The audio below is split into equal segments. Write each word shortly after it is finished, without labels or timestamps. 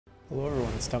Hello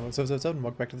everyone, it's Tom777,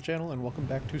 welcome back to the channel, and welcome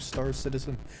back to Star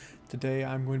Citizen. Today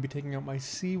I'm going to be taking out my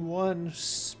C1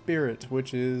 Spirit,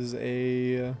 which is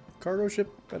a cargo ship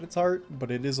at its heart,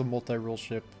 but it is a multi-role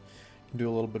ship. You can do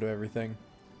a little bit of everything.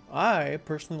 I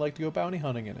personally like to go bounty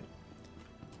hunting in it.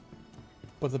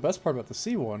 But the best part about the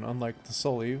C1, unlike the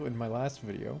Sully in my last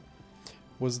video,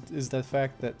 is the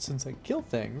fact that since I kill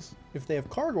things, if they have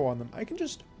cargo on them, I can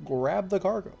just grab the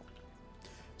cargo.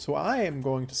 So I am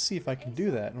going to see if I can do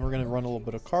that, and we're going to run a little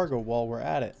bit of cargo while we're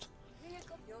at it.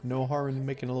 No harm in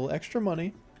making a little extra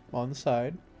money on the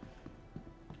side.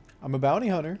 I'm a bounty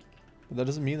hunter, but that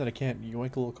doesn't mean that I can't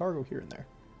yoink a little cargo here and there.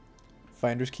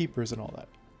 Finders keepers and all that.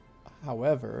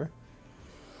 However,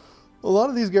 a lot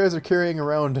of these guys are carrying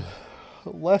around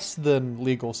less than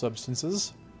legal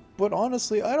substances, but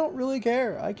honestly, I don't really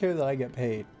care. I care that I get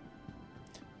paid.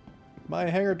 My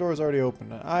hangar door is already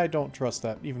open. I don't trust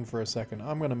that even for a second.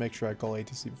 I'm going to make sure I call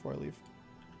ATC before I leave.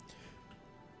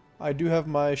 I do have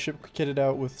my ship kitted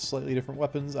out with slightly different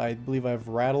weapons. I believe I have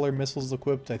Rattler missiles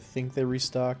equipped. I think they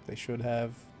restocked. They should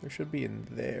have. They should be in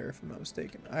there if I'm not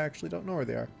mistaken. I actually don't know where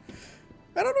they are.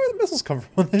 I don't know where the missiles come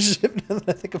from on this ship now that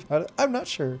I think about it. I'm not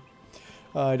sure.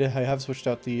 I have switched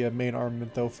out the main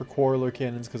armament though for quarreler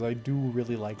cannons because I do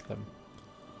really like them.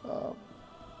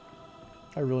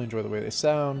 I really enjoy the way they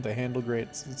sound, they handle great,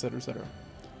 etc, etc.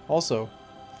 Also,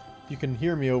 you can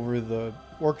hear me over the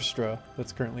orchestra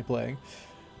that's currently playing.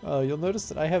 You'll notice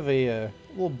that I have a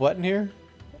little button here.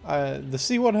 The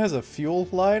C1 has a fuel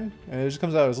line, and it just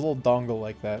comes out as a little dongle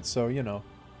like that, so, you know.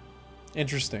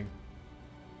 Interesting.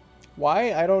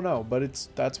 Why? I don't know, but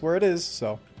that's where it is,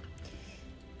 so.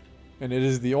 And it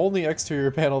is the only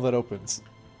exterior panel that opens.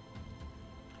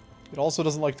 It also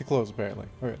doesn't like to close, apparently.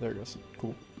 Alright, there it goes.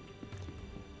 Cool.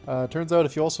 Turns out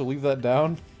if you also leave that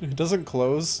down, it doesn't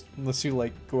close unless you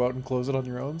like go out and close it on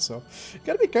your own, so you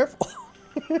gotta be careful.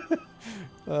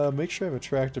 Make sure I have a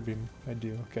tractor beam. I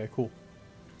do. Okay, cool.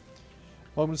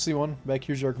 Welcome to C1. Back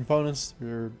here's your components.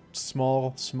 They're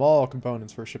small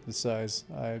components for a ship this size.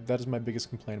 That is my biggest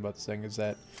complaint about this thing, is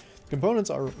that components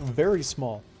are very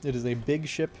small. It is a big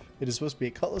ship. It is supposed to be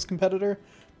a Cutlass competitor,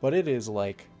 but it is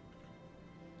like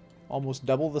almost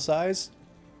double the size.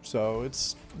 So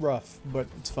it's rough, but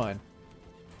it's fine.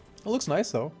 It looks nice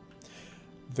though.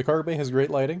 The cargo bay has great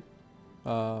lighting.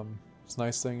 It's a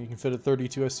nice thing. You can fit a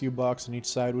 32 SU box on each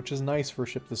side, which is nice for a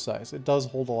ship this size. It does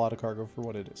hold a lot of cargo for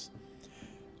what it is.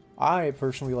 I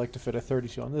personally like to fit a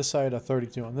 32 on this side, a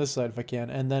 32 on this side if I can,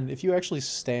 and then if you actually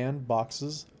stand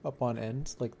boxes up on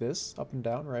end like this, up and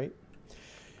down, right?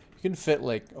 You can fit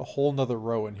like a whole nother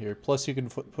row in here. Plus you can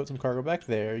put some cargo back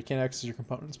there. You can't access your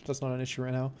components, but that's not an issue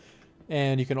right now.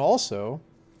 And you can also,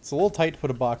 it's a little tight to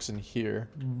put a box in here.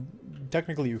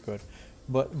 Technically you could,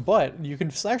 but you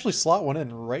can actually slot one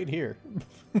in right here,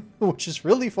 which is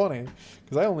really funny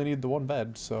because I only need the one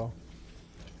bed. So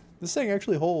this thing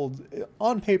actually holds,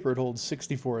 on paper it holds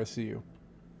 64 SCU.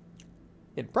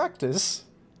 In practice,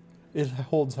 it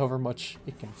holds however much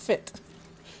it can fit.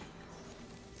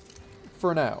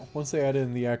 For now, once they add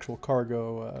in the actual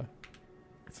cargo,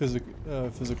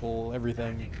 physical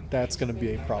everything, that's going to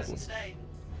be a problem.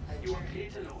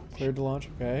 Cleared to launch,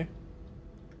 okay.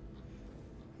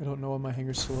 I don't know why my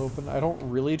hangar's still open. I don't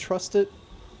really trust it,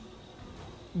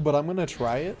 but I'm going to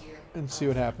try it and see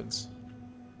what happens.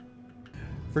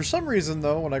 For some reason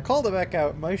though, when I called it back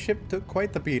out, my ship took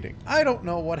quite the beating. I don't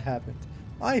know what happened.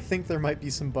 I think there might be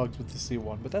some bugs with the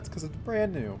C1, but that's because it's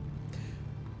brand new.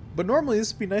 But normally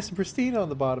this would be nice and pristine on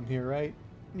the bottom here, right?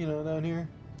 You know, down here.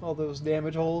 All those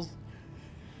damage holes.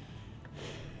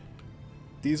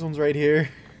 These ones right here.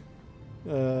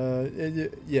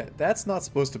 Yeah, that's not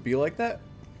supposed to be like that.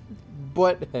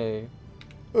 But hey.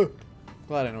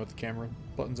 Glad I know what the camera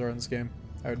buttons are in this game.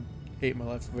 I would hate my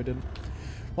life if I didn't.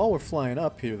 While we're flying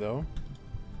up here though,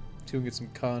 see if we can get some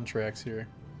contracts here.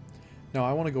 Now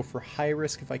I want to go for high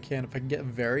risk if I can. If I can get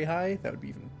very high, that would be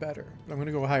even better. But I'm going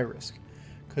to go high risk.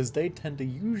 Because they tend to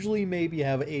usually maybe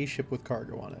have a ship with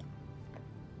cargo on it.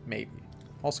 Maybe.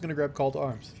 Also going to grab call to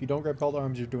arms. If you don't grab call to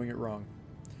arms, you're doing it wrong.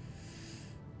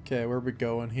 Okay, where are we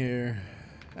going here?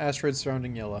 Asteroid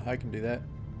surrounding yellow. I can do that.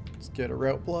 Let's get a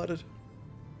route plotted.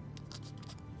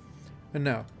 And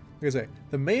now, like I say,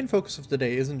 the main focus of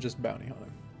today isn't just bounty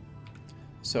hunting.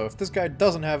 So if this guy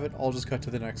doesn't have it, I'll just cut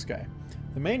to the next guy.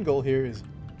 The main goal here is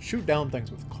shoot down things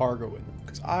with cargo in them,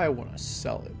 because I want to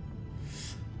sell it.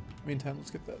 Meantime, let's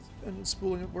get that engine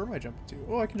spooling up. Where am I jumping to?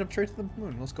 Oh, I can jump straight to the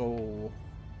moon. Let's go.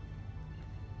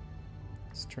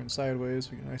 Let's turn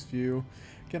sideways. We get a nice view.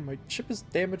 Again, my ship is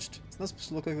damaged. It's not supposed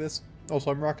to look like this.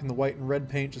 Also, I'm rocking the white and red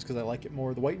paint just because I like it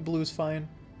more. The white and blue is fine.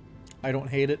 I don't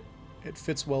hate it. It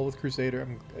fits well with Crusader.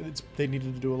 They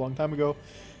needed to do it a long time ago.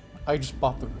 I just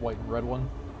bought the white and red one.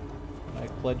 And I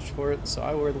pledged for it, so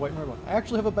I wear the white and red one. I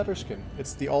actually have a better skin.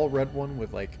 It's the all red one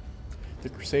with like the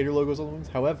Crusader logos on the wings.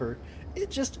 However, it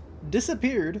just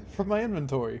disappeared from my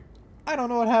inventory. I don't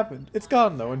know what happened. It's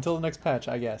gone though until the next patch,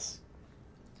 I guess.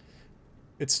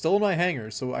 It's still in my hangar,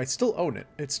 so I still own it.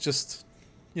 It's just,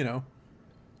 you know,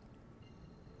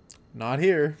 not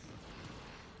here.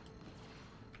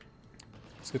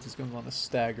 Let's get these guns on a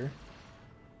stagger.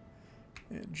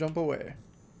 And jump away.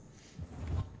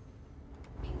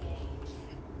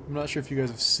 I'm not sure if you guys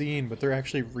have seen, but they're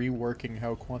actually reworking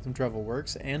how quantum travel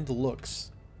works and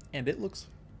looks. And it looks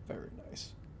very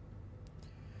nice.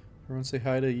 Everyone say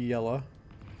hi to Yella.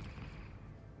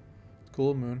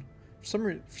 Cool moon. For some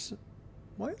reason,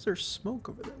 why is there smoke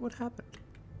over there? What happened?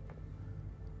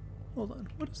 Hold on,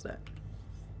 what is that?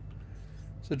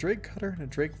 It's a Drake Cutter and a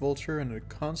Drake Vulture and a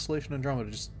Constellation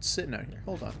Andromeda just sitting out here.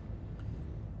 Hold on.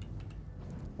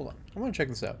 Hold on, I want to check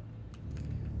this out.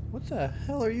 What the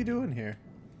hell are you doing here?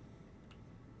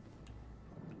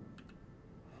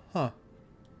 Huh.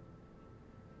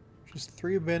 Just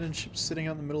 3 abandoned ships sitting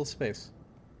out in the middle of space.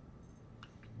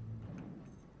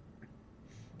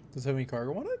 Does it have any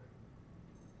cargo on it?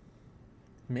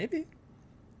 Maybe.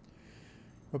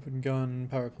 Weapon gun,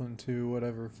 power plant 2,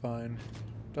 whatever, fine.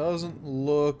 Doesn't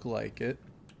look like it.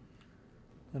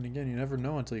 And again, you never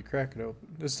know until you crack it open.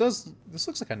 This looks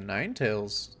like a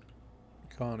Ninetales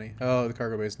colony. Oh, the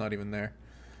cargo bay is not even there.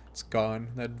 It's gone.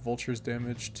 That vulture's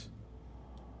damaged.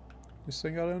 This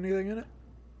thing got anything in it?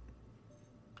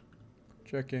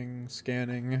 Checking,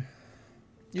 scanning.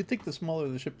 You'd think the smaller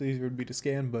the ship, the easier it would be to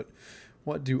scan, but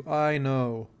what do I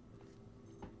know?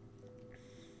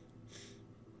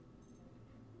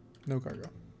 No cargo.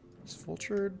 Does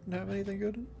Vulture have anything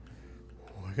good?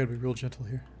 Oh, I gotta be real gentle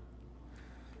here.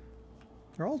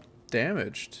 They're all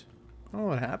damaged. I don't know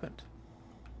what happened.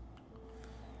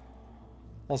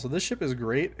 Also, this ship is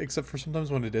great, except for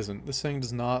sometimes when it isn't. This thing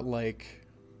does not like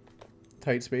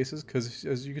tight spaces, because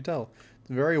as you can tell, it's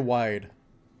very wide.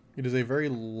 It is a very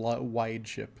wide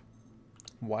ship.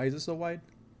 Why is it so wide?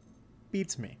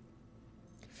 Beats me.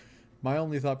 My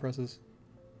only thought process: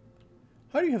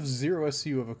 how do you have 0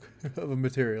 SCU of a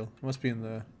material? It must be in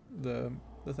the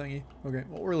thingy. Okay,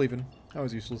 well, we're leaving. That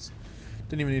was useless.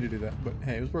 Didn't even need to do that, but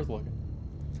hey, it was worth looking.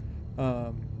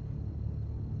 I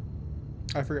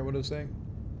forgot what I was saying.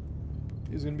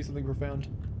 It was gonna be something profound,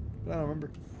 but I don't remember.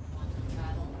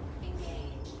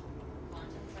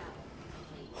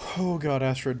 Oh god,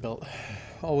 asteroid belt.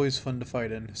 Always fun to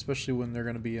fight in, especially when they're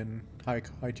gonna be in high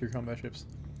tier combat ships.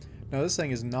 Now this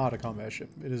thing is not a combat ship.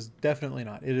 It is definitely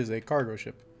not. It is a cargo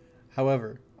ship.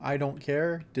 However, I don't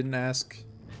care. Didn't ask.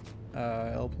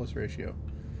 L plus ratio.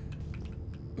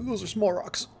 Ooh, those are small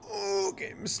rocks.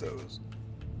 Okay, missed those.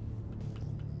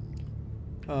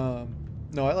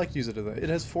 No, I like to use it as that. It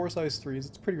has 4 size 3s.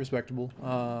 It's pretty respectable.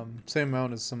 Same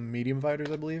amount as some medium fighters,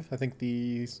 I believe. I think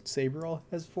the Saber all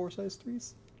has 4 size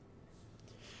 3s.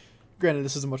 Granted,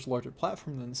 this is a much larger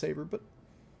platform than the Saber, but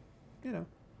you know,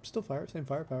 still same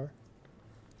firepower.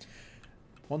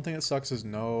 One thing that sucks is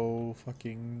no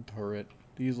fucking turret.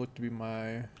 These look to be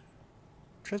my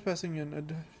trespassing and what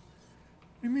do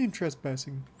you mean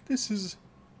trespassing? This is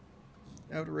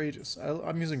outrageous.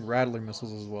 I'm using Rattler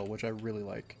missiles as well, which I really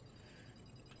like.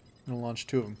 I'm gonna launch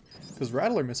 2 of them because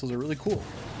Rattler missiles are really cool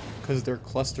because they're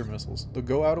cluster missiles. They'll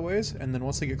go out a ways, and then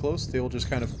once they get close, they'll just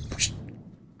kind of,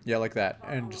 yeah, like that,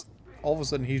 and just all of a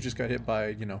sudden he just got hit by,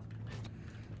 you know,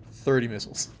 30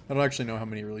 missiles. I don't actually know how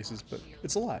many he releases, but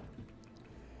it's a lot.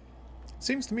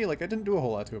 Seems to me like I didn't do a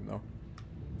whole lot to him though.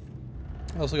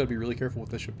 I also gotta be really careful with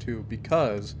this ship too,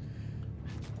 because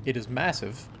it is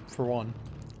massive, for one,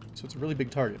 so it's a really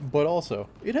big target, but also,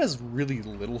 it has really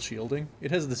little shielding. It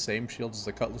has the same shield as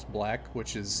the Cutlass Black,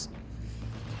 which is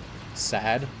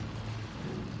sad.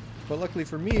 But luckily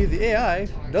for me, the AI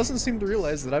doesn't seem to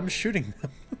realize that I'm shooting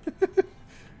them.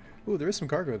 Ooh, there is some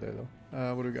cargo there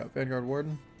though. What do we got? Vanguard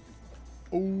Warden?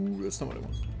 Oh, that's not what I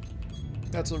want.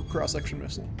 That's a cross-section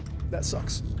missile. That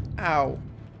sucks. Ow.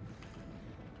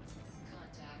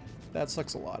 That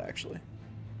sucks a lot, actually.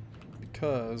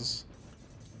 Because...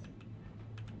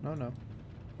 No.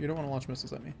 You don't want to launch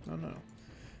missiles at me. No.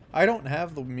 I don't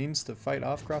have the means to fight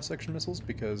off cross-section missiles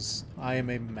because I am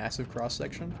a massive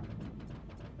cross-section.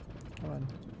 Come on.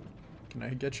 Can I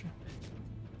get you?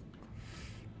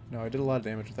 No, I did a lot of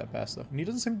damage with that pass, though. And he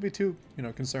doesn't seem to be too, you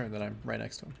know, concerned that I'm right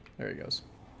next to him. There he goes.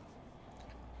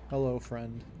 Hello,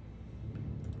 friend.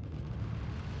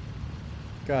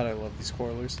 God, I love these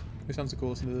quarrelers. It sounds so cool.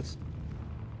 Listen to this.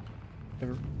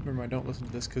 Never mind, don't listen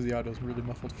to this because the audio is really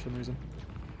muffled for some reason.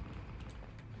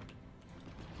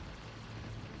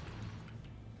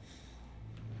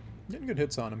 Getting good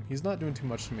hits on him. He's not doing too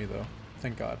much to me, though.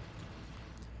 Thank God.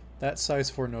 That size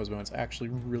 4 nosebone is actually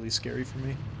really scary for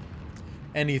me.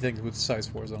 Anything with size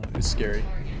 4s on it is scary.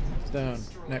 Down.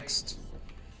 Next.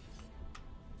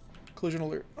 Collision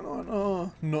alert. Oh,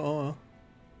 no. No.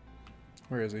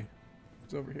 Where is he?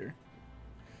 He's over here.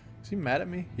 Is he mad at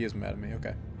me? He is mad at me.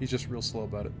 Okay. He's just real slow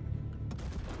about it.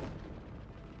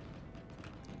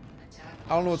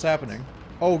 I don't know what's happening.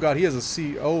 Oh god, he has a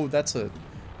C. Oh, that's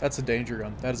a danger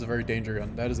gun. That is a very danger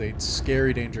gun. That is a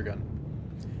scary danger gun.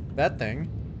 That thing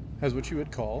has what you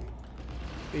would call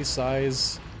a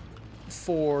size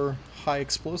 4 high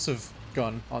explosive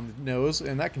gun on the nose,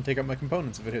 and that can take out my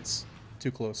components if it hits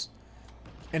too close.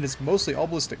 And it's mostly all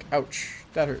ballistic. Ouch.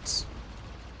 That hurts.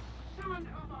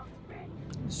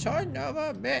 Son of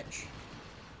a bitch.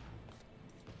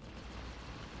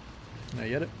 Can I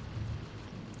get it?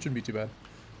 Shouldn't be too bad.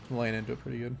 I'm laying into it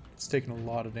pretty good. It's taking a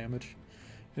lot of damage.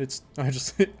 It's I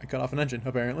cut off an engine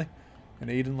apparently, and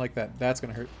he didn't like that. That's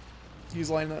gonna hurt. He's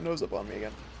lining that nose up on me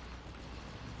again.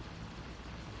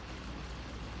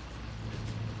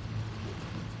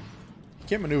 He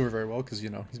can't maneuver very well because, you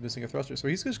know, he's missing a thruster. So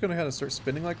he's just gonna kind of start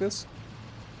spinning like this.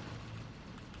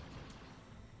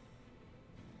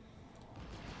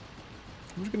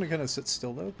 I'm just gonna kind of sit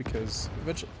still though because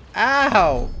eventually.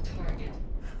 Ow!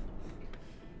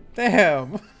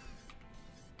 Damn!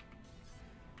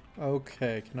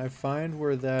 Okay, can I find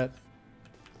where that...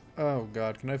 Oh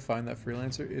god, can I find that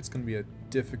freelancer? It's gonna be a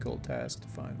difficult task to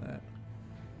find that.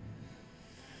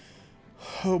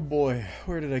 Oh boy,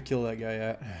 where did I kill that guy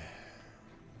at?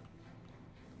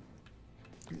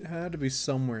 It had to be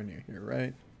somewhere near here,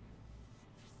 right?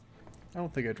 I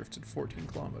don't think I drifted 14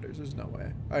 kilometers. There's no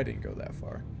way. I didn't go that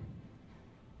far.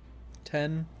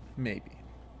 10? Maybe.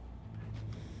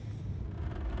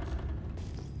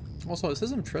 Also, it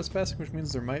says I'm trespassing, which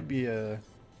means there might be a...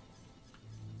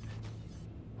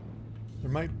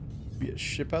 There might be a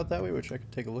ship out that way, which I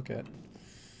could take a look at.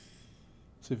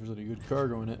 See if there's any good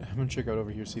cargo in it. I'm gonna check out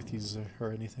over here, see if these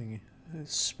are anything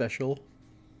special.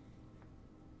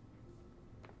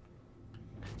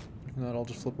 If not, I'll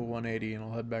just flip a 180 and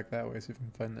I'll head back that way, see if I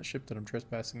can find that ship that I'm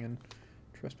trespassing in.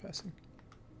 Trespassing.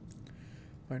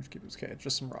 Fine, just keep it. Okay,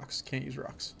 just some rocks. Can't use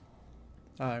rocks.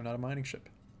 I'm not a mining ship.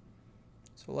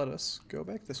 So let us go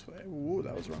back this way. Ooh,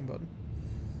 that was the wrong button.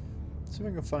 Let's see if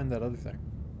I can find that other thing.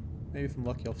 Maybe if I'm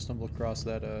lucky I'll stumble across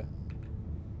that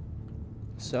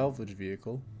salvage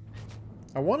vehicle.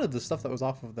 I wanted the stuff that was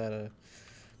off of that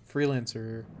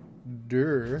freelancer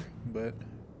but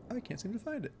I can't seem to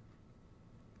find it.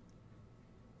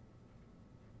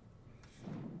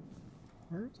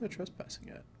 Where was I trespassing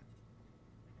at?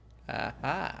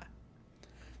 Aha!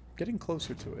 Getting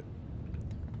closer to it.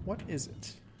 What is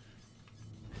it?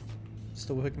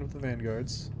 Still hooking up the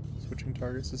vanguards. Switching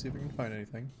targets to see if I can find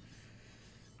anything.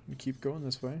 And keep going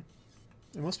this way.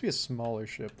 It must be a smaller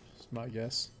ship, is my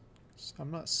guess.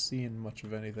 I'm not seeing much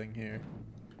of anything here.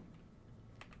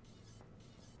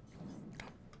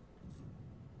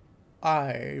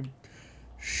 I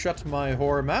shut my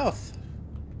whore mouth.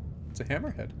 It's a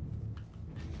hammerhead.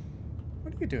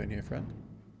 What are you doing here, friend?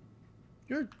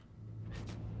 You're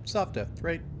soft death,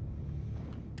 right?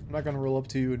 I'm not gonna roll up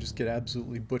to you and just get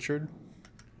absolutely butchered.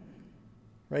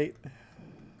 Right?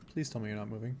 Please tell me you're not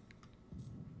moving.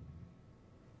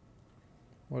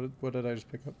 What did I just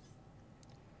pick up?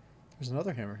 There's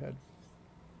another hammerhead.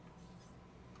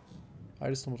 I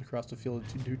just stumbled across a field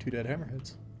of two dead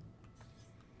hammerheads.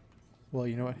 Well,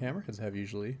 you know what hammerheads have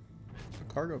usually?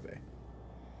 A cargo bay.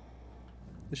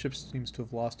 The ship seems to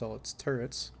have lost all its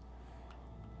turrets.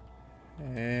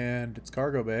 And its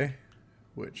cargo bay,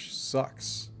 which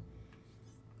sucks.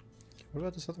 What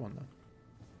about this other one,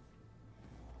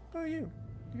 though? Oh, you.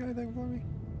 You got anything for me?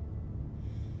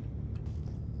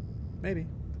 Maybe.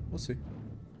 We'll see.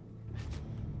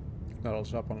 If not, I'll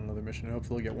shop on another mission and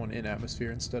hopefully get one in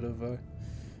atmosphere instead of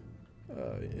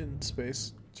in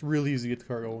space. It's really easy to get the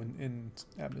cargo in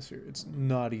atmosphere. It's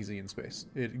not easy in space.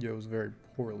 It goes very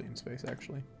poorly in space,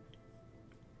 actually.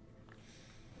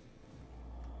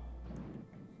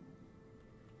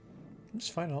 I'm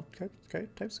just finding all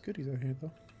types of goodies out here,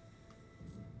 though.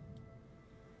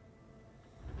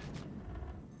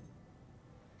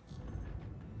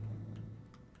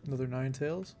 Another 9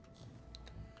 tails.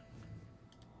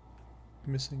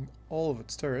 Missing all of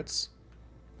its turrets.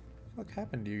 What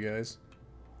happened to you guys?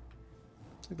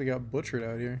 Looks like they got butchered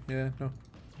out here. Yeah, no.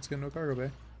 Let's get no cargo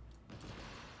bay.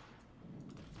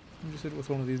 Let me just hit it with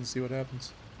one of these and see what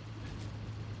happens.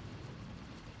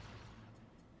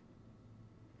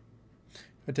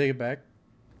 I take it back.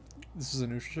 This is a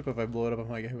neutral ship. If I blow it up, I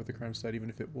might get hit with the crime stat, even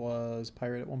if it was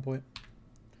pirate at one point.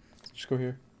 Just go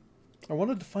here. I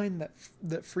wanted to find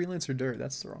that freelancer dirt.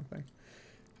 That's the wrong thing.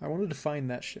 I wanted to find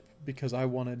that ship because I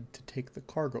wanted to take the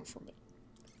cargo from it.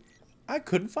 I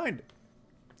couldn't find it.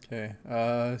 Okay.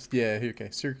 Yeah. Okay.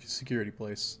 Security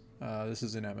place. This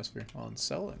is an atmosphere on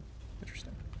selling.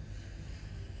 Interesting.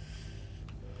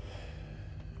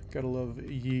 Gotta love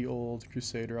ye old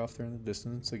crusader off there in the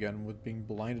distance again with being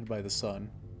blinded by the sun.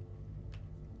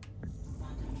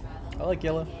 I like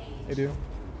yellow. I do.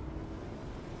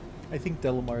 I think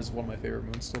Delamar is one of my favorite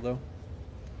moons still, though.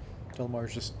 Delamar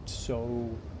is just so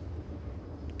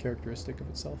characteristic of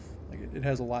itself. Like, it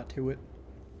has a lot to it.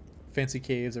 Fancy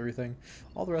caves, everything.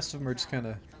 All the rest of them are just kind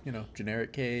of, you know,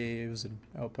 generic caves and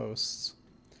outposts.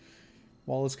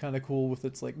 Wall is kind of cool with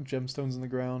its, like, gemstones in the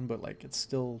ground, but, like, it's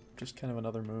still just kind of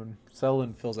another moon.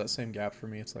 Selin fills that same gap for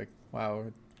me. It's like, wow.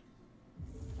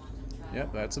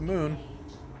 Yep, that's a moon.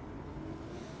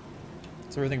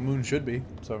 That's everything moon should be.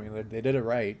 So, I mean, they did it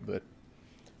right, but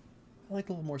I like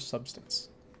a little more substance.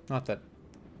 Not that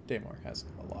Daymar has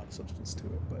a lot of substance to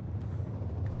it, but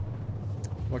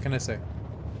what can I say?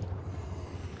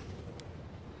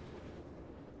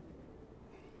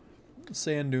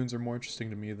 Sand dunes are more interesting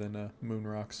to me than moon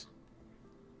rocks.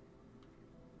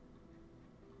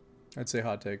 I'd say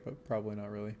hot take, but probably not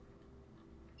really.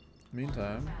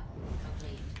 Meantime,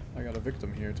 I got a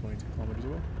victim here 22 kilometers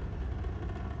away.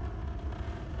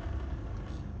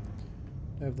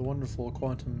 I have the wonderful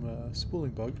quantum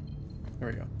spooling bug. There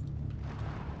we go.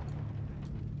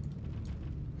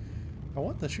 I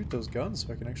want to shoot those guns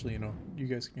so I can actually, you know, you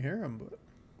guys can hear them,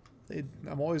 but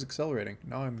I'm always accelerating.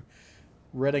 Now I'm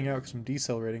redding out because I'm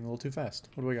decelerating a little too fast.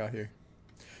 What do we got here?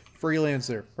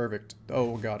 Freelancer. Perfect.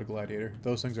 Oh god, a gladiator.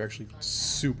 Those things are actually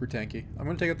super tanky. I'm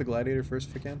going to take out the gladiator first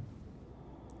if I can.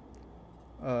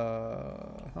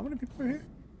 How many people are here?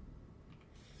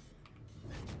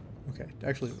 Okay,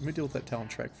 actually, let me deal with that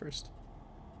talent track first.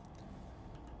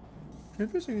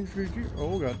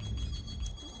 Oh god.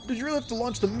 Did you really have to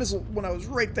launch the missile when I was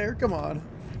right there? Come on. I'm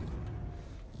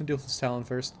gonna deal with this Talon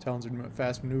first. Talons are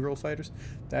fast maneuverable fighters.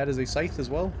 That is a scythe as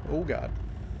well. Oh god.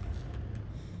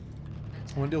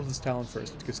 I want to deal with this Talon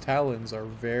first, because Talons are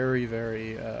very,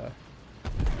 very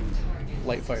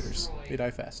light fighters. They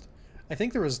die fast. I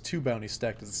think there was 2 bounties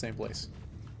stacked at the same place.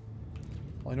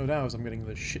 All I know now is I'm getting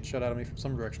the shit shot out of me from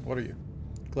some direction. What are you?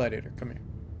 Gladiator, come here.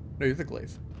 No, you're the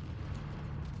glaive.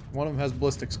 One of them has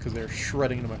ballistics because they're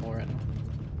shredding into my hull right now.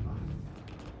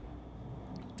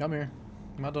 Come here.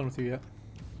 I'm not done with you yet.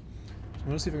 So I'm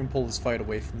going to see if I can pull this fight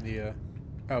away from the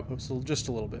outpost just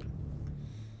a little bit.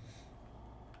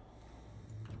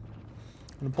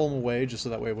 I'm going to pull them away just so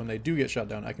that way when they do get shot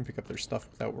down, I can pick up their stuff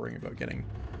without worrying about getting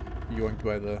yoinked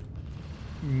by the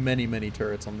many, many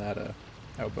turrets on that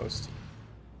outpost.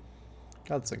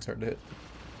 God, this thing's hard to hit.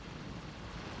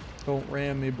 Don't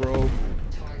ram me, bro.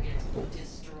 Oh.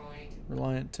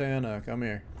 Reliant Tana, come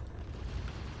here.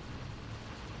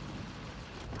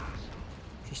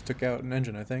 Just took out an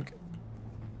engine, I think.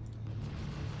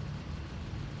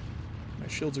 My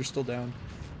shields are still down.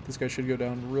 This guy should go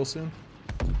down real soon.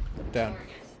 Down.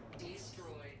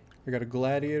 I got a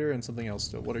gladiator and something else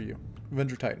still. What are you?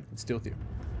 Avenger Titan. Let's deal with you.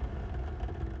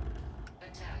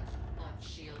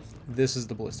 This is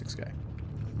the ballistics guy.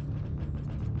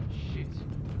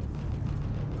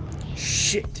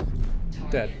 Shit!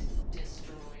 Dead.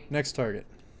 Next target.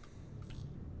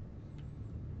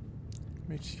 Let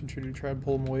me continue to try and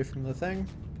pull him away from the thing.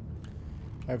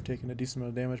 I've taken a decent amount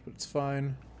of damage, but it's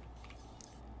fine.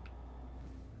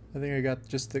 I think I got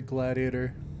just the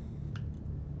gladiator.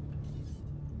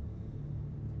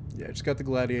 Yeah, I just got the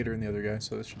gladiator and the other guy,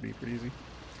 so this should be pretty easy.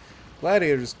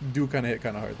 Gladiators do kind of hit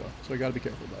kind of hard, though, so I gotta be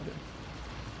careful about it.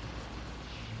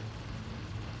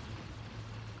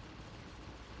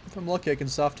 If I'm lucky, I can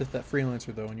soft hit that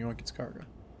freelancer, though, and you won't get cargo.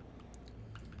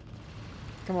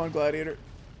 Come on, gladiator.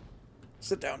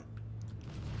 Sit down.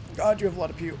 God, you have a lot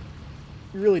of pew.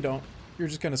 You really don't. You're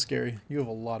just kind of scary. You have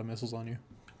a lot of missiles on you.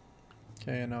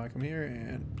 Okay, and now I come here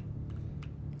and...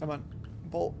 Come on.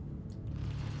 Bolt.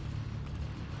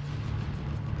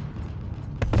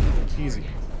 Easy.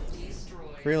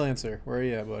 Freelancer, where are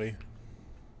you at, buddy? You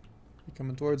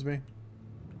coming towards me?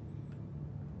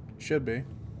 Should be.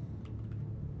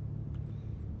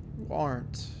 You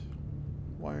aren't.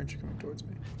 Why aren't you coming towards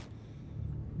me?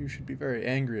 You should be very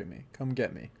angry at me. Come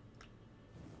get me.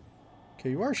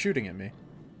 Okay, you are shooting at me. Are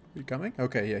you coming?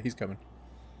 Okay, yeah, he's coming.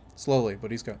 Slowly,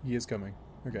 but he is coming.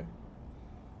 Okay.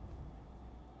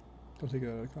 Don't take it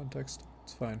out of context.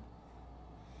 It's fine.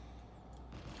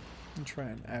 And try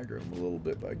and aggro him a little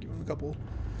bit by giving him a couple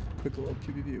quick little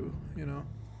pew, you know.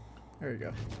 There you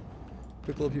go.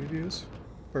 Quick little pews.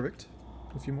 Perfect.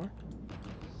 A few more.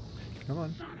 Come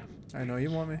on. I know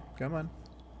you want me. Come on.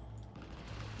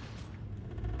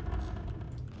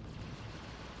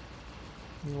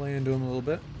 Lay into him a little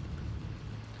bit.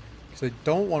 Because I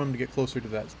don't want him to get closer to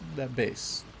that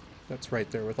base. That's right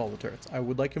there with all the turrets. I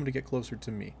would like him to get closer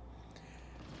to me.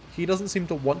 He doesn't seem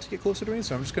to want to get closer to me,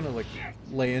 so I'm just gonna like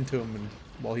lay into him and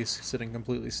while he's sitting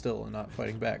completely still and not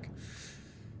fighting back.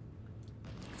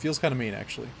 Feels kind of mean,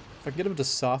 actually. If I can get him to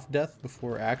soft death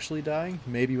before actually dying,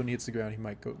 maybe when he hits the ground he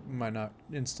might not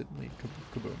instantly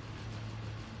kaboom.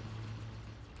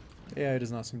 Yeah, he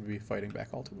does not seem to be fighting back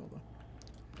all too well though.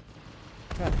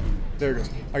 Ah, there it goes.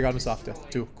 I got him soft death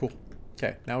too. Cool.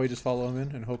 Okay, now we just follow him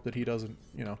in and hope that he doesn't,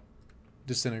 you know,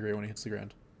 disintegrate when he hits the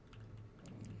ground.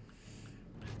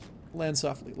 Land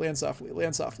softly, land softly,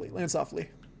 land softly, land softly. I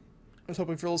was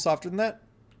hoping for a little softer than that,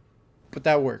 but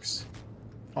that works.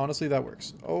 Honestly, that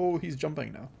works. Oh, he's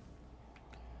jumping now.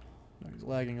 No, he's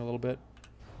lagging a little bit.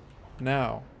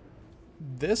 Now,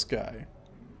 this guy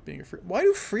being a why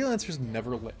do freelancers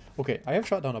never land? Okay, I have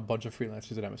shot down a bunch of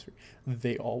freelancers at Atmosphere.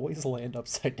 They always land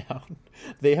upside down.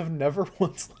 They have never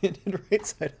once landed right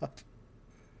side up.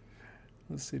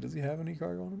 Let's see, does he have any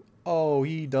cargo on him? Oh,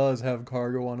 he does have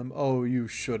cargo on him. Oh, you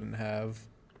shouldn't have.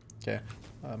 Okay,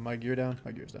 my gear down.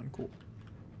 My gear's down. Cool.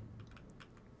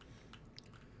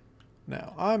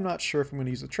 Now, I'm not sure if I'm going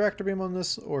to use a tractor beam on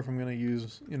this or if I'm going to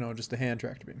use, you know, just a hand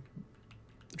tractor beam.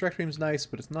 The tractor beam's nice,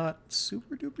 but it's not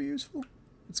super duper useful.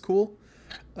 It's cool.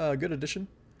 Good addition.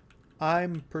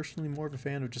 I'm personally more of a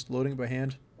fan of just loading it by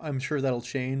hand. I'm sure that'll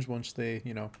change once they,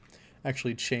 you know,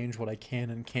 actually change what I can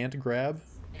and can't grab.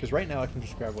 Because right now I can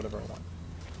just grab whatever I want.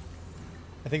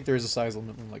 I think there is a size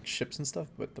limit on like ships and stuff,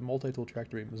 but the multi-tool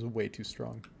tractor beam is way too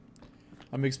strong.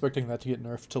 I'm expecting that to get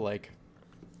nerfed to like,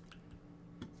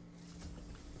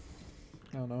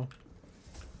 I don't know,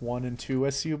 1 and 2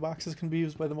 SCU boxes can be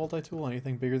used by the multi-tool.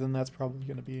 Anything bigger than that's probably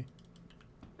going to be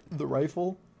the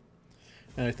rifle.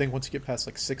 And I think once you get past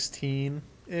like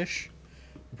 16-ish,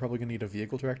 you're probably going to need a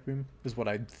vehicle tractor beam, is what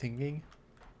I'm thinking.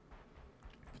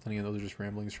 But then again, those are just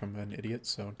ramblings from an idiot,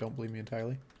 so don't believe me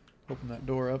entirely. Open that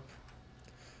door up.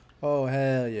 Oh,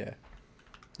 hell yeah.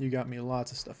 You got me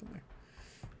lots of stuff in there.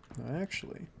 Now,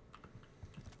 actually,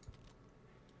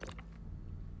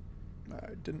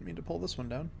 I didn't mean to pull this one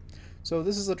down. So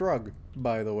this is a drug,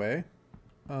 by the way.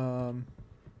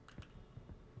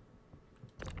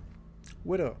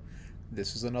 Widow.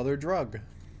 This is another drug.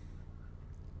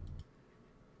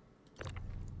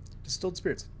 Distilled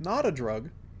spirits. Not a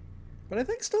drug, but I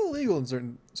think still illegal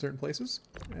in certain places.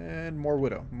 And more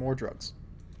Widow. More drugs.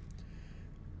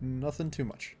 Nothing too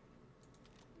much.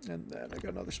 And then I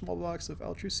got another small box of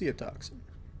Altrucia toxin.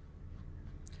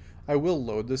 I will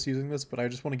load this using this, but I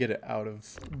just want to get it out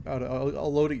of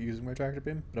I'll load it using my tractor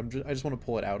beam, but I just want to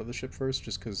pull it out of the ship first,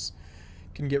 just because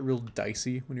it can get real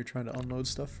dicey when you're trying to unload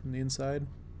stuff from the inside.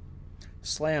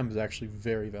 Slam is actually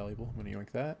very valuable. I'm going to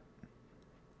yoink that.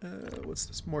 What's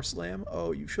this? More slam?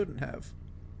 Oh, you shouldn't have.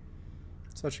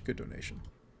 Such a good donation.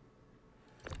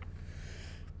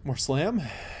 More slam.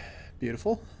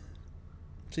 Beautiful.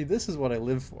 See, this is what I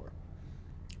live for.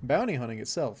 Bounty hunting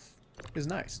itself is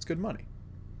nice. It's good money.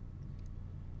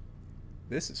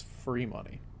 This is free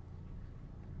money.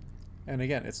 And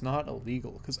again, it's not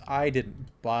illegal because I didn't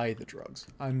buy the drugs.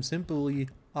 I'm simply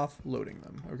offloading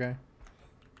them, okay?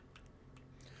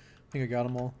 I think I got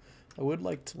them all. I would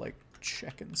like to, like,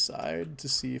 check inside to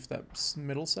see if that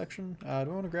middle section... do I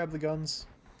want to grab the guns?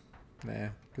 Nah,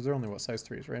 because they're only, what, size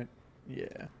 3s, right?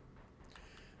 Yeah.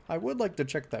 I would like to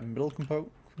check that middle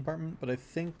compartment, but I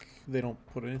think they don't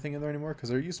put anything in there anymore, because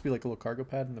there used to be, like, a little cargo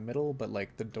pad in the middle, but,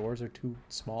 like, the doors are too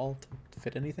small to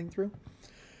fit anything through.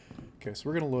 Okay, so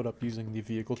we're going to load up using the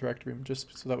vehicle tractor beam,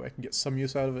 just so that way I can get some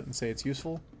use out of it and say it's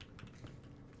useful.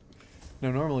 Now,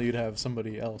 normally you'd have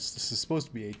somebody else. This is supposed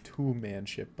to be a 2-man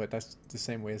ship, but that's the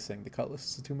same way as saying the Cutlass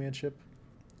is a 2-man ship.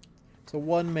 It's a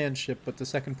 1-man ship, but the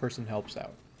second person helps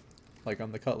out. Like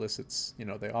on the Cutlass, it's, you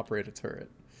know, they operate a turret.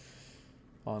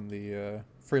 On the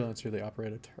Freelancer, they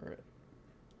operate a turret.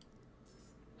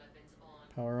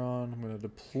 Power on. I'm going to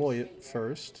deploy it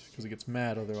first, because it gets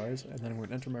mad otherwise. And then I'm going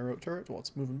to enter my rote turret while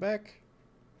it's moving back.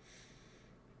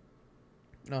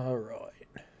 Alright.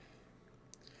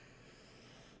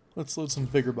 Let's load some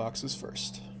bigger boxes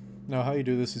first. Now how you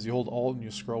do this is you hold Alt and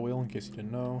you scroll wheel, in case you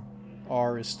didn't know.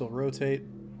 R is still rotate.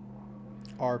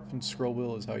 R and scroll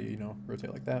wheel is how you,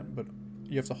 rotate like that. But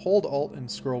you have to hold Alt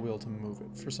and scroll wheel to move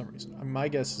it for some reason. My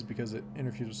guess is because it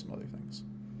interferes with some other things.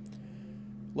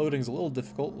 Loading's a little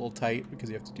difficult, a little tight, because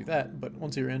you have to do that, but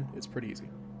once you're in, it's pretty easy.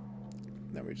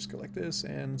 Then we just go like this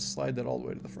and slide that all the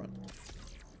way to the front.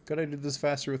 Could I do this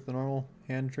faster with the normal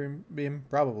hand beam?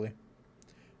 Probably.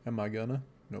 Am I gonna?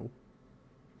 No.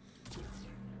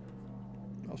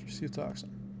 Ultracetoxin.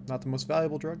 Not the most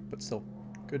valuable drug, but still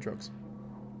good drugs.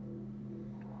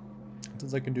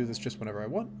 Since I can do this just whenever I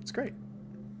want, it's great.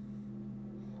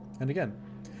 And again,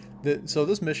 so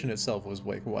this mission itself was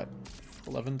like what,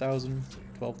 $11,000,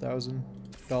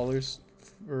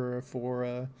 $12,000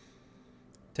 for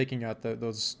taking out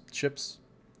those ships.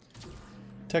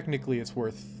 Technically, it's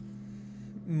worth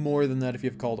more than that if you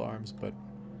have call to arms, but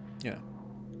you know,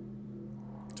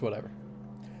 it's whatever.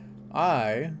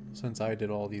 Since I did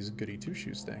all these goody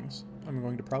two-shoes things, I'm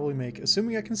going to probably make,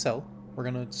 assuming I can sell, we're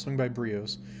going to swing by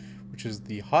Brios, which is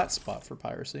the hot spot for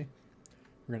piracy.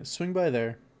 We're going to swing by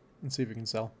there and see if we can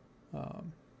sell.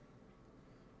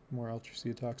 More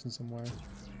ultracetoxin somewhere.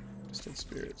 Distilled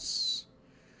spirits.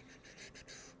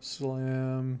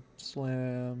 Slam,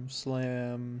 slam,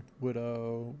 slam,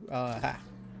 widow. Ha!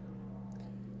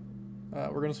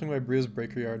 We're going to swing by Bria's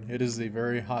Breaker Yard. It is a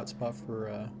very hot spot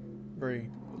for, very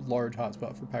large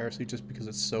hotspot for piracy just because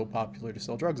it's so popular to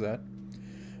sell drugs at.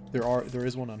 There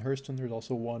is one on Hurston. There's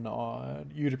also one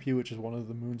on Utopia, which is one of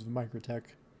the moons of Microtech.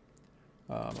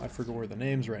 I forget where the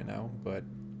names right now, but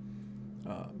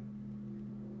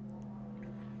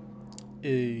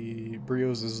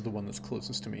Brios is the one that's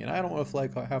closest to me, and I don't want to fly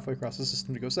halfway across the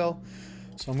system to go sell,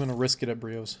 so I'm going to risk it at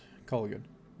Brios. Call it good.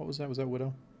 What was that? Was that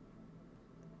Widow?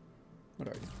 What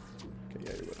are you? Okay,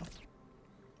 yeah, you're Widow.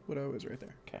 Widow is right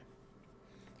there. Okay.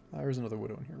 There's another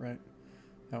Widow in here, right?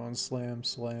 That one's slam,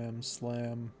 slam,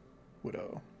 slam,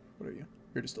 Widow. What are you?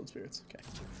 You're Distilled Spirits. Okay.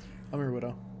 I'm your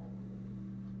Widow.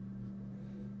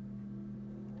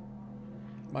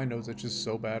 My nose itches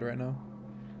so bad right now.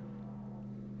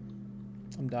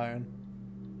 I'm dying.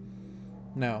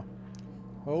 Now.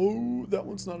 Oh, that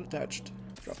one's not attached.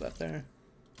 Drop that there.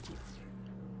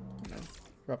 No.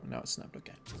 Drop it now. It's snapped.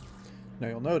 Okay. Now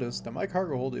you'll notice that my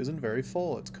cargo hold isn't very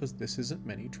full. It's because this isn't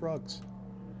many drugs.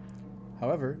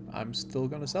 However, I'm still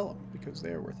going to sell them because they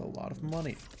are worth a lot of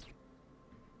money.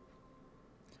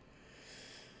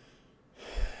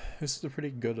 This is a pretty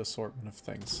good assortment of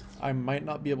things. I might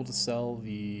not be able to sell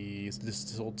the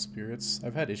distilled spirits.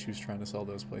 I've had issues trying to sell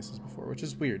those places before, which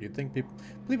is weird. You'd think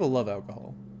people love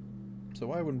alcohol. So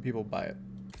why wouldn't people buy it?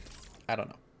 I don't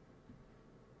know.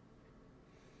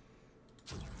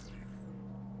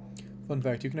 Fun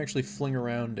fact, you can actually fling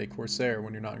around a Corsair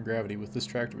when you're not in gravity with this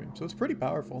tractor beam, so it's pretty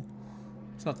powerful.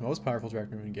 It's not the most powerful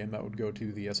tractor beam in the game. That would go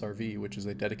to the SRV, which is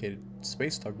a dedicated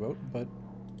space tugboat, but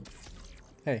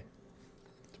hey,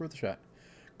 it's worth a shot.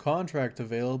 Contract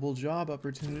available, job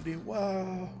opportunity.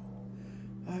 Wow.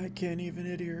 I can't even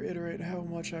iterate how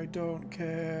much I don't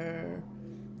care.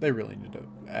 They really need to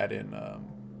add in,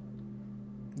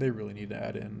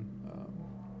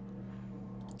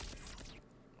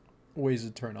 ways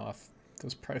to turn off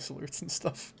those price alerts and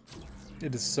stuff.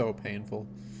 It is so painful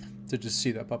to just see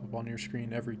that pop up on your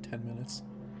screen every 10 minutes.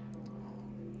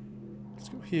 Let's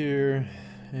go here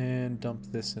and dump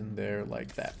this in there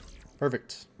like that.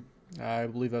 Perfect. I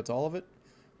believe that's all of it.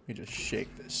 Let me just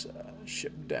shake this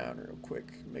ship down real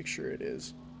quick. Make sure it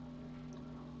is.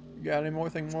 You got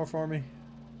anything more for me?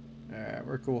 Alright,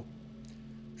 we're cool.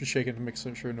 Just shaking to make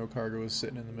sure no cargo is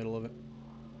sitting in the middle of it.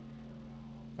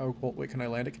 Oh, cool. Wait, can I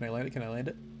land it? Can I land it? Can I land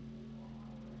it?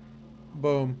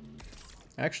 Boom.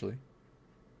 Actually.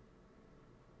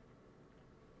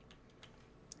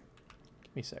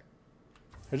 Give me a sec.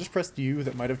 I just pressed U.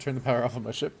 That might have turned the power off on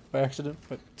my ship by accident,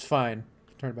 but it's fine.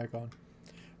 Turn it back on.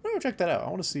 I'm gonna check that out. I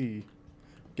want to see.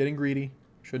 Getting greedy.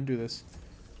 Shouldn't do this.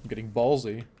 I'm getting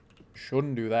ballsy.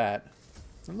 Shouldn't do that.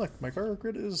 And look, my cargo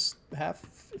grid is half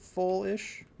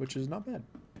full-ish, which is not bad.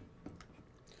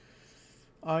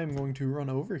 I'm going to run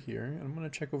over here, and I'm going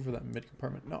to check over that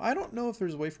mid-compartment. Now, I don't know if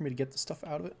there's a way for me to get the stuff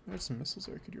out of it. There's some missiles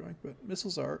there I could yoink, but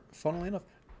missiles are, funnily enough,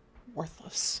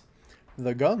 worthless.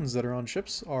 The guns that are on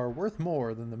ships are worth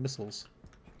more than the missiles.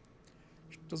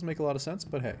 Doesn't make a lot of sense,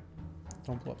 but hey.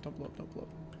 Don't blow up, don't blow up, don't blow up.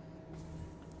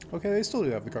 Okay, they still do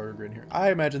have the cargo grid here.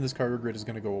 I imagine this cargo grid is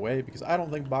going to go away, because I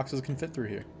don't think boxes can fit through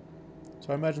here.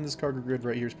 So I imagine this cargo grid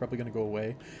right here is probably going to go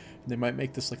away. And they might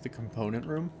make this like the component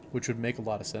room, which would make a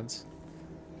lot of sense.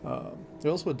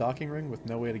 There's also a docking ring with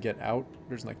no way to get out.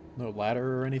 There's like no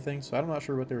ladder or anything, so I'm not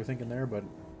sure what they were thinking there, but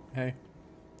hey.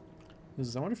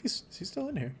 I wonder if is he still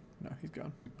in here? No, he's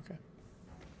gone. Okay.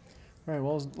 Alright,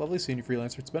 well, it's lovely seeing you,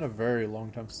 Freelancer. It's been a very long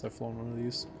time since I've flown one of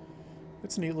these.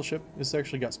 It's an eagle ship. This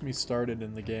actually got me started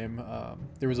in the game.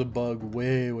 There was a bug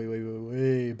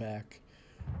way back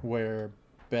where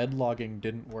bed logging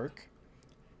didn't work.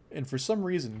 And for some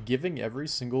reason, giving every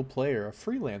single player a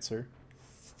Freelancer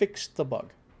fixed the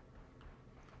bug.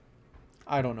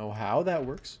 I don't know how that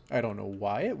works. I don't know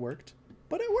why it worked,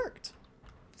 but it worked,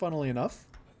 funnily enough.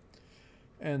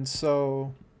 And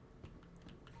so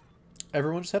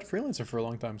everyone just had a freelancer for a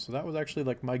long time, so that was actually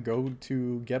like my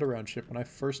go-to get-around ship when I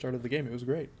first started the game. It was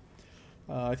great.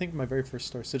 I think my very first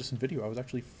Star Citizen video, I was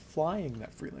actually flying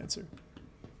that freelancer.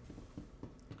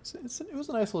 It was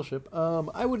a nice little ship.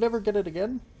 I would never get it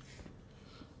again,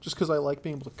 just because I like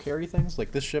being able to carry things.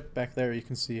 Like this ship back there, you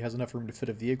can see has enough room to fit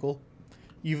a vehicle.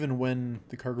 Even when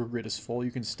the cargo grid is full,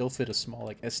 you can still fit a small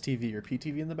like STV or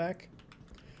PTV in the back.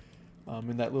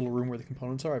 In that little room where the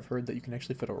components are, I've heard that you can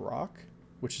actually fit a rock,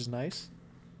 which is nice.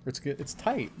 Or it's good. It's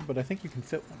tight, but I think you can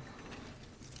fit one.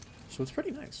 So it's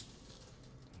pretty nice.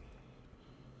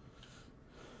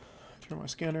 Turn my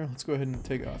scanner. Let's go ahead and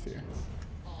take off here.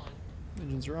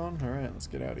 Engines are on. Alright, let's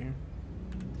get out of here.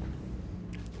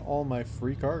 All my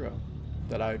free cargo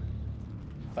that I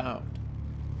found.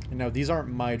 And now these aren't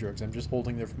my drugs. I'm just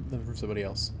holding them from somebody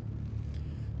else.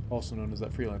 Also known as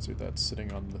that freelancer that's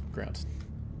sitting on the ground.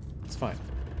 It's fine.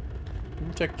 Let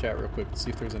me check chat real quick and see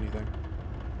if there's anything.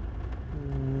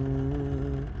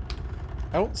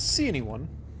 I don't see anyone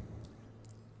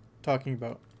talking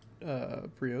about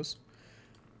Brios.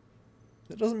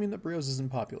 That doesn't mean that Brios isn't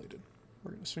populated.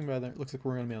 We're going to swing by there. It looks like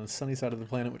we're going to be on the sunny side of the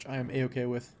planet, which I am a-okay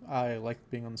with. I like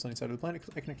being on the sunny side of the planet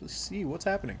because I can actually see what's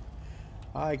happening.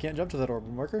 I can't jump to that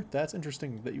orbital marker. That's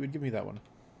interesting that you would give me that one.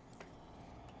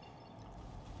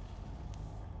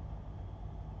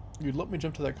 You'd let me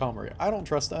jump to that comm area. I don't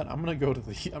trust that. I'm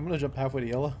gonna jump halfway to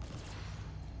yellow.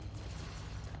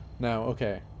 Now,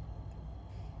 okay.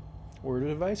 Word of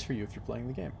advice for you if you're playing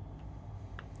the game.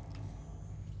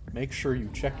 Make sure you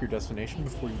check your destination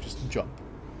before you just jump.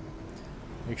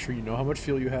 Make sure you know how much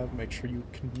fuel you have. Make sure you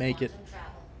can make it.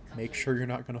 Make sure you're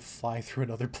not gonna fly through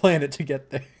another planet to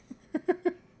get there.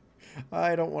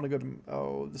 I don't want to go to...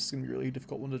 Oh, this is gonna be a really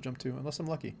difficult one to jump to, unless I'm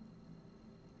lucky.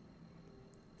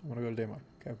 I want to go to Daymar.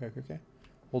 Okay.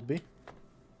 Hold B.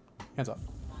 Hands up.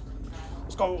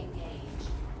 Let's go!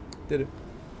 Did it.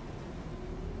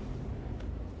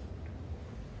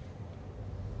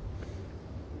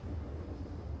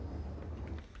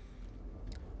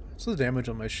 What's the damage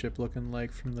on my ship looking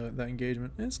like from that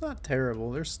engagement? It's not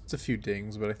terrible. There's a few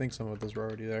dings, but I think some of those were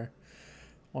already there.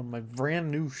 On my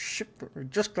brand new ship that we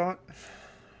just got.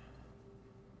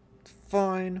 It's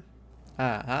fine.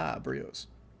 Brios.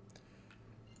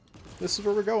 This is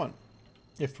where we're going.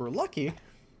 If we're lucky,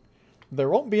 there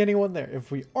won't be anyone there.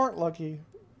 If we aren't lucky,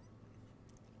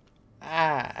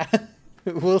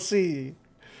 we'll see.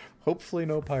 Hopefully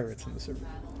no pirates in the server.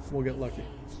 We'll get lucky.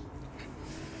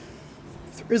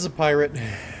 If there is a pirate,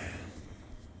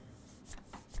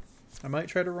 I might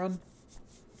try to run.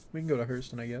 We can go to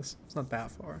Hurston, I guess. It's not that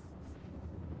far.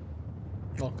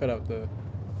 I'll cut out the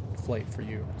flight for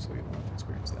you, so you don't have to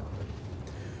experience that. But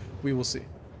we will see.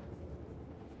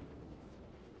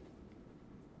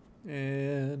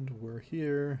 And we're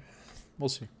here. We'll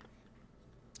see.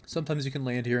 Sometimes you can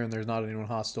land here and there's not anyone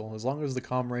hostile. As long as the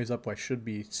comm raise up, I should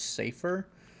be safer.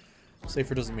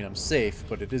 Safer doesn't mean I'm safe,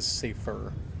 but it is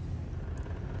safer.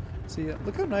 See,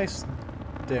 look how nice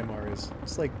Daymar is.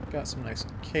 It's like got some nice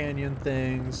canyon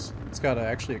things. It's got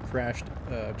actually a crashed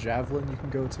javelin you can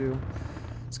go to.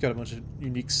 It's got a bunch of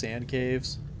unique sand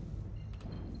caves.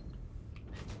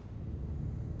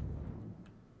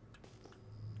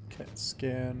 Okay,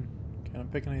 scan.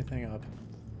 Can't pick anything up.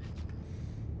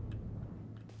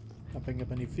 Not picking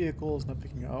up any vehicles. Not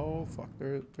picking. Oh fuck!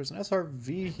 There's an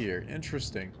SRV here.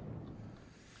 Interesting.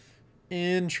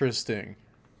 Interesting.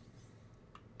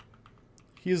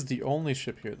 He is the only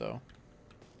ship here, though.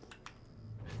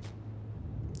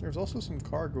 There's also some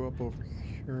cargo up over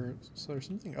here. So there's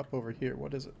something up over here.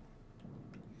 What is it?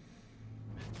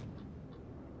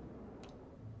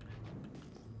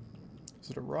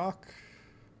 Is it a rock?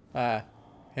 Hand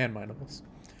minables.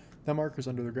 That marker's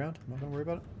under the ground. I'm not gonna worry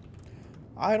about it.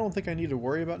 I don't think I need to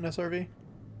worry about an SRV.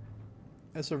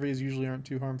 SRVs usually aren't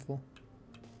too harmful.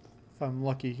 If I'm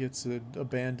lucky, it's an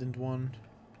abandoned one.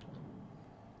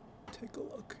 Take a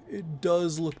look. It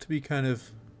does look to be kind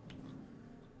of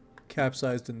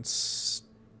capsized and...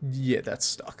 yeah, that's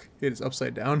stuck. It is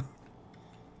upside down.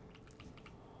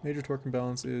 Major torque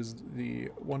imbalance is the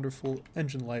wonderful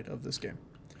engine light of this game.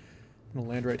 I'm going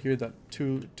to land right here. That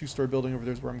two-story building over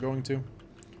there is where I'm going to.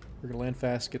 We're going to land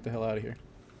fast, get the hell out of here.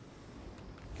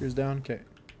 Gears down. Okay.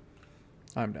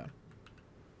 I'm down.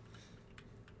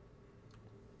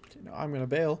 Okay, now I'm going to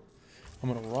bail.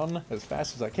 I'm going to run as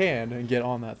fast as I can and get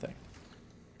on that thing.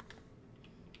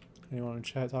 Anyone in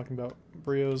chat talking about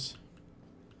Brios?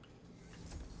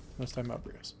 Let's talk about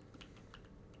Brios.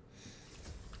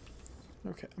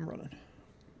 Okay, I'm running.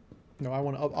 No, I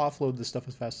want to offload this stuff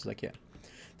as fast as I can.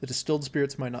 The distilled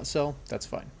spirits might not sell. That's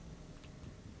fine.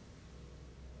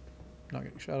 Not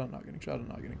getting shot at, not getting shot at,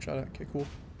 not getting shot at. Okay, cool.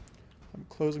 I'm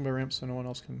closing my ramp so no one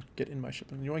else can get in my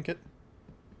ship. And yoink it.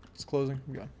 It's closing.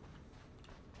 I'm gone.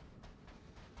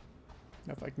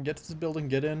 Now if I can get to this building,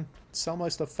 get in, sell my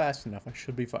stuff fast enough, I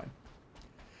should be fine.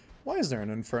 Why is there an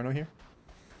inferno here?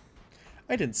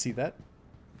 I didn't see that.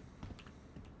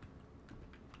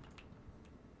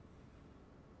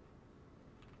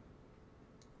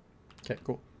 Okay,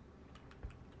 cool.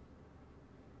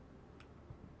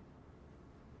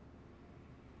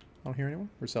 I don't hear anyone.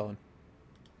 We're selling.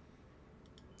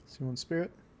 See one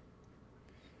spirit.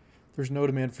 There's no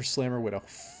demand for Slammer Widow.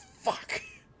 Fuck!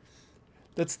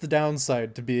 That's the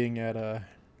downside to being at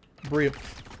Bria.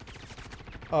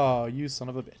 Oh, you son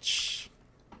of a bitch.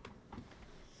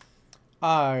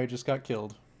 I just got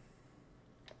killed.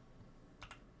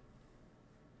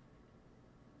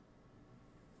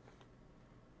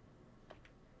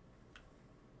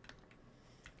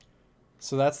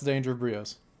 So that's the danger of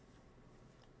Brios.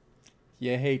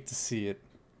 You hate to see it.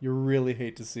 You really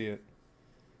hate to see it.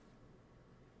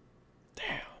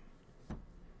 Damn.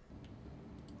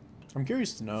 I'm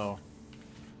curious to know.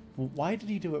 Why did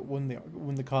he do it when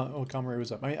the comrade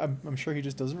was up? I'm sure he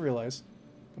just doesn't realize.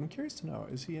 But I'm curious to know.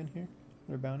 Is he in here? Are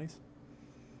there bounties?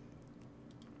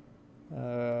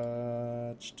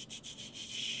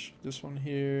 This one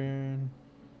here.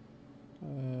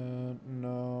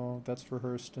 No, that's for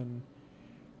Hurston.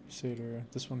 Crusader.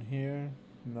 This one here.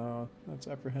 No, that's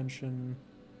apprehension.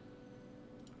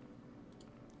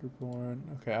 Group warrant.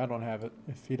 Okay, I don't have it.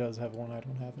 If he does have one, I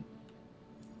don't have it.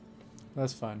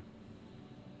 That's fine.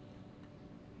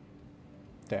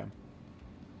 Damn.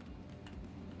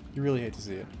 You really hate to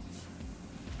see it.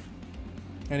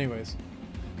 Anyways,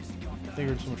 thank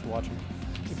you so much for watching.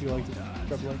 If you liked it,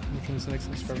 drop a like, and join us next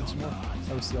time, subscribe for some more.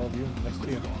 I will see all of you in the next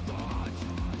video.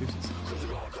 Deuces.